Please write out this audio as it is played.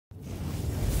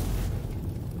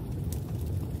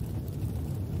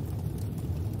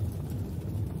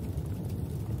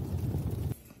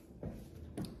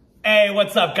Hey,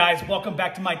 what's up guys? Welcome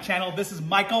back to my channel. This is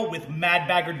Michael with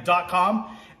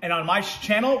madbagger.com, and on my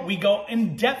channel we go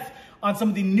in depth on some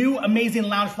of the new amazing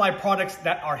Loungefly products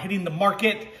that are hitting the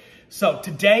market. So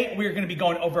today we are going to be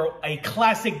going over a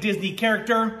classic Disney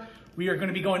character. We are going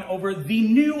to be going over the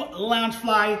new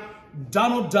Loungefly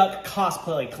Donald Duck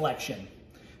Cosplay collection.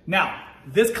 Now,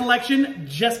 this collection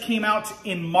just came out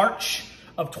in March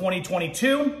of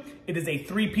 2022. It is a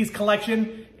three-piece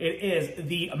collection. It is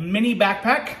the mini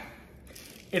backpack,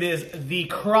 it is the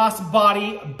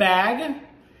crossbody bag,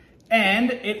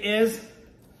 and it is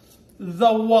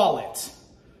the wallet.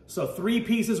 So three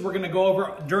pieces we're gonna go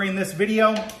over during this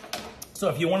video. So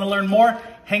if you wanna learn more,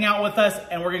 hang out with us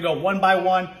and we're gonna go one by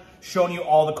one, showing you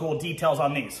all the cool details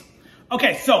on these.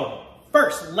 Okay, so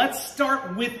first, let's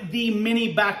start with the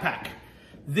mini backpack.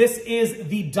 This is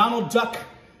the Donald Duck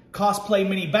Cosplay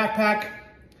mini backpack.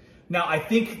 Now, I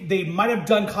think they might have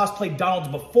done cosplay Donalds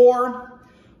before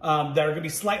that are gonna be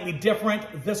slightly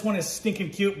different. This one is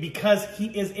stinking cute because he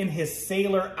is in his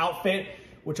sailor outfit,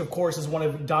 which of course is one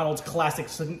of Donald's classic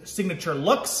signature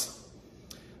looks.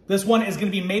 This one is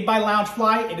gonna be made by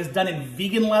Loungefly. It is done in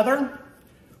vegan leather.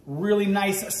 Really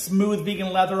nice, smooth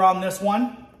vegan leather on this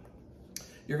one.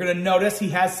 You're gonna notice he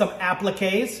has some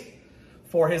appliques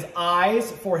for his eyes,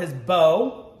 for his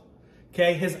bow.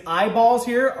 Okay, his eyeballs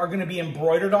here are gonna be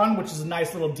embroidered on, which is a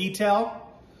nice little detail.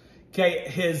 Okay,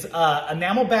 his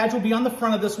enamel badge will be on the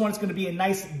front of this one. It's gonna be a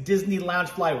nice Disney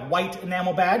Loungefly white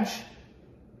enamel badge.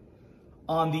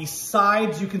 On the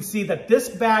sides, you can see that this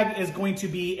bag is going to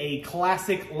be a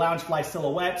classic Loungefly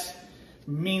silhouette,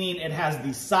 meaning it has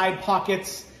the side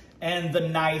pockets and the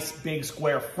nice big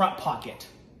square front pocket.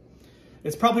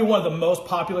 It's probably one of the most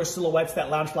popular silhouettes that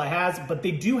Loungefly has, but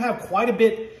they do have quite a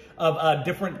bit of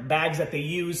different bags that they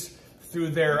use through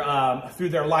their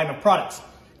line of products.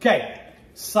 Okay,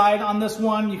 side on this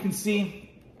one, you can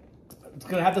see it's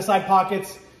gonna have the side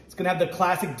pockets. It's gonna have the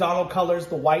classic Donald colors,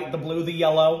 the white, the blue, the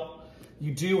yellow.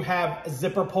 You do have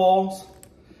zipper pulls,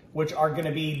 which are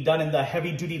gonna be done in the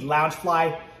heavy duty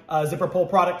Loungefly zipper pull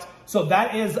product. So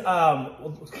that is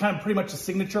kind of pretty much a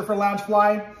signature for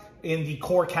Loungefly. In the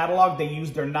core catalog, they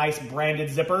use their nice branded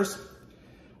zippers.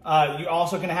 You're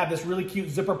also gonna have this really cute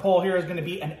zipper pull here. Is gonna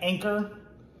be an anchor.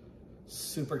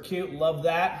 Super cute, love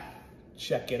that.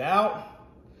 Check it out.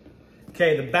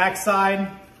 Okay, the back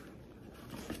side.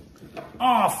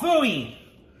 Oh, Phooey!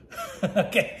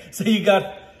 Okay, so you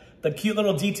got the cute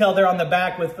little detail there on the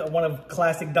back with one of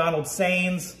classic Donald's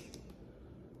sayings.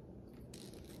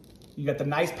 You got the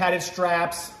nice padded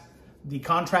straps, the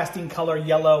contrasting color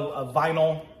yellow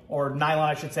vinyl, or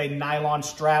nylon, I should say, nylon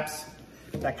straps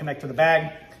that connect to the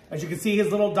bag. As you can see,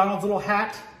 Donald's little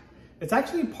hat, it's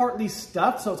actually partly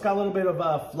stuffed, so it's got a little bit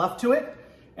of fluff to it,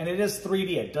 and it is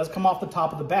 3D. It does come off the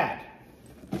top of the bag.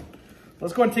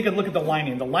 Let's go ahead and take a look at the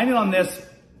lining. The lining on this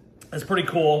is pretty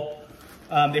cool.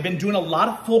 They've been doing a lot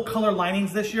of full color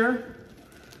linings this year,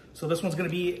 so this one's gonna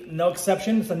be no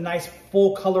exception. It's a nice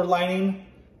full color lining,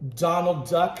 Donald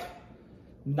Duck,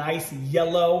 nice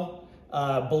yellow,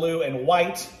 blue, and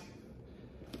white.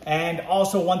 And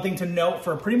also one thing to note,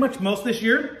 for pretty much most this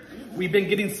year, we've been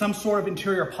getting some sort of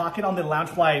interior pocket on the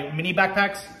Loungefly mini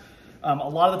backpacks. A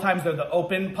lot of the times they're the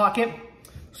open pocket.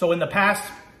 So in the past,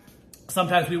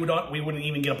 sometimes we wouldn't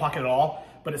even get a pocket at all,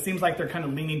 but it seems like they're kind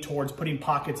of leaning towards putting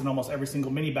pockets in almost every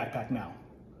single mini backpack now.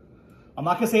 I'm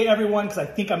not gonna say everyone, because I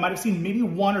think I might've seen maybe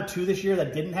one or two this year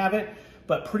that didn't have it,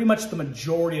 but pretty much the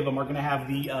majority of them are gonna have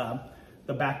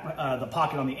the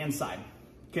pocket on the inside.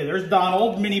 Okay, there's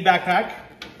Donald mini backpack.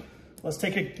 Let's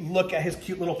take a look at his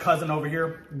cute little cousin over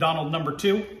here, Donald number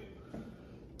 2.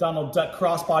 Donald Duck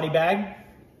crossbody bag.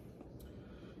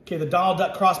 Okay, the Donald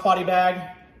Duck crossbody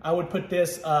bag, I would put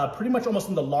this pretty much almost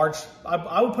in the large,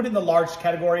 I would put it in the large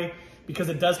category because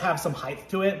it does have some height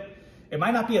to it. It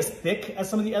might not be as thick as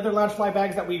some of the other Loungefly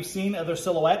bags that we've seen, other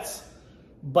silhouettes,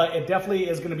 but it definitely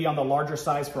is gonna be on the larger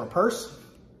size for a purse.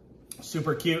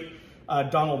 Super cute.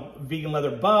 Donald vegan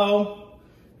leather bow.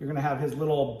 You're gonna have his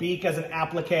little beak as an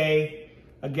applique.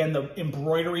 Again, the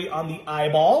embroidery on the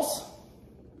eyeballs.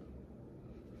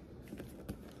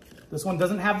 This one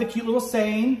doesn't have the cute little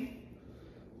saying.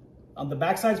 On the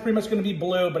back side, it's pretty much gonna be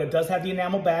blue, but it does have the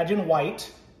enamel badge in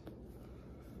white.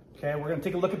 Okay, we're gonna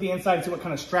take a look at the inside and see what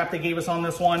kind of strap they gave us on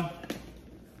this one.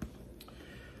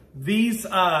 These, a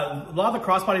lot of the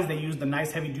crossbodies, they use the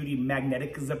nice heavy duty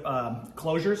magnetic zip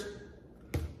closures.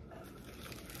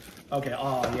 Okay,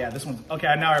 oh yeah, this one,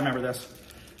 okay, now I remember this.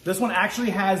 This one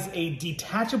actually has a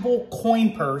detachable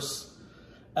coin purse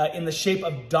in the shape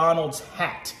of Donald's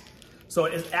hat. So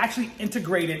it is actually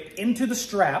integrated into the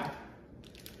strap.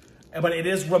 but it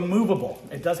is removable.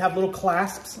 It does have little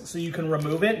clasps, so you can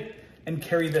remove it and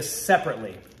carry this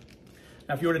separately.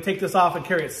 Now, if you were to take this off and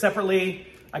carry it separately,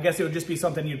 I guess it would just be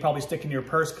something you'd probably stick in your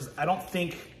purse, because I don't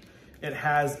think it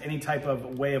has any type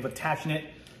of way of attaching it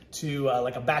to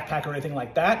like a backpack or anything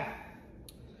like that.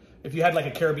 If you had like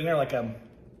a carabiner, like a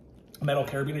metal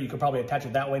carabiner, you could probably attach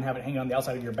it that way and have it hanging on the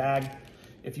outside of your bag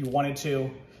if you wanted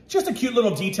to. Just a cute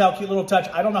little detail, cute little touch.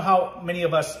 I don't know how many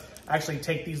of us actually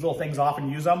take these little things off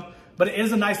and use them, but it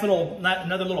is a nice little,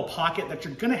 another little pocket that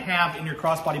you're gonna have in your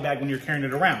crossbody bag when you're carrying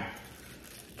it around.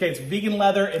 Okay, it's vegan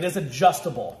leather. It is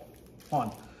adjustable. Hold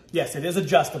on. Yes, it is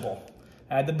adjustable.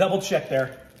 I had to double check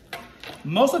there.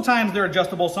 Most of the times they're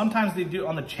adjustable. Sometimes they do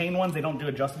on the chain ones, they don't do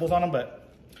adjustables on them, but.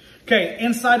 Okay,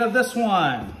 inside of this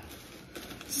one,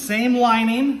 same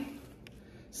lining,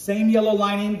 same yellow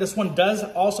lining. This one does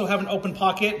also have an open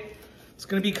pocket. It's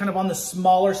gonna be kind of on the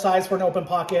smaller size for an open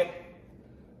pocket.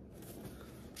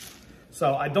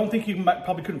 So I don't think you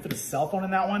probably couldn't fit a cell phone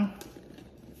in that one,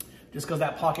 just because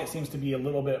that pocket seems to be a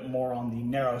little bit more on the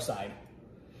narrow side.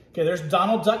 Okay, there's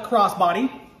Donald Duck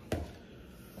crossbody.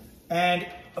 And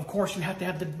of course you have to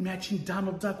have the matching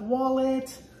Donald Duck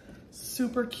wallet.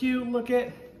 Super cute, look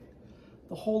at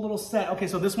the whole little set. Okay,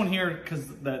 so this one here, because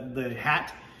the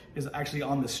hat is actually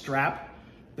on the strap,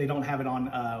 they don't have it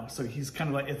on, so he's kind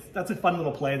of like, that's a fun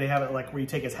little play. They have it like where you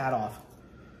take his hat off.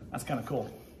 That's kind of cool.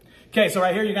 Okay, so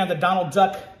right here you're gonna have the Donald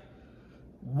Duck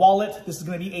wallet. This is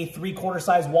gonna be a 3/4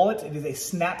 size wallet. It is a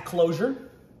snap closure.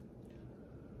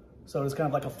 So it's kind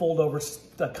of like a fold over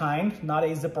kind, not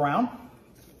a zip around.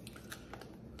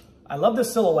 I love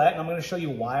this silhouette, and I'm gonna show you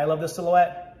why I love this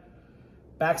silhouette.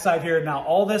 Backside here, now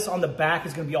all this on the back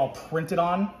is gonna be all printed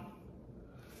on,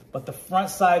 but the front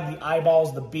side, the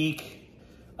eyeballs, the beak,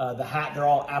 the hat, they're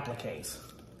all appliques.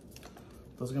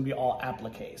 Those are gonna be all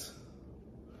appliques.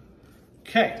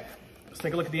 Okay, let's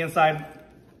take a look at the inside.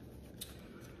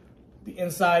 The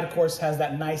inside, of course, has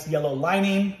that nice yellow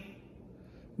lining.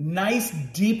 Nice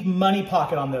deep money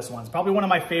pocket on this one. It's probably one of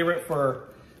my favorite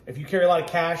for if you carry a lot of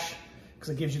cash, because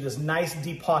it gives you this nice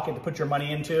deep pocket to put your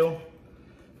money into.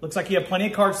 Looks like you have plenty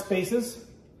of card spaces.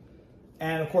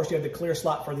 And of course you have the clear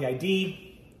slot for the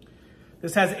ID.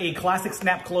 This has a classic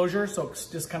snap closure, so it's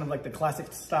just kind of like the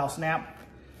classic style snap.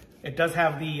 It does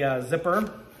have the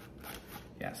zipper.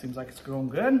 Yeah, seems like it's going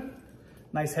good.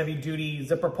 Nice heavy duty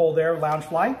zipper pull there,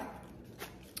 Loungefly.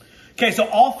 Okay, so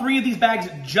all three of these bags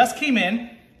just came in.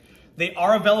 They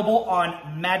are available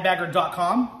on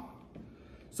madbagger.com.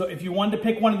 So if you wanted to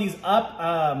pick one of these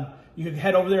up, you can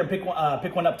head over there and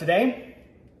pick one up today.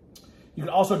 You can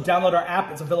also download our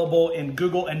app. It's available in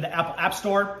Google and the Apple App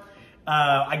Store.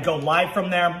 I go live from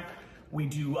there. We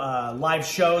do live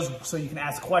shows, so you can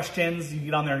ask questions. You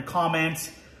get on there and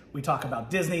comment. We talk about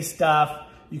Disney stuff.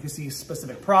 You can see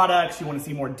specific products. You want to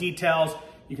see more details,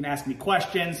 you can ask me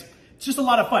questions. It's just a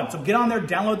lot of fun. So get on there,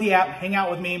 download the app, hang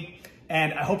out with me.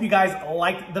 And I hope you guys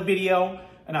liked the video.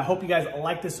 And I hope you guys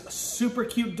like this super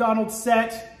cute Donald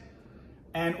set.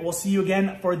 And we'll see you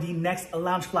again for the next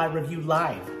Loungefly review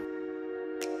live.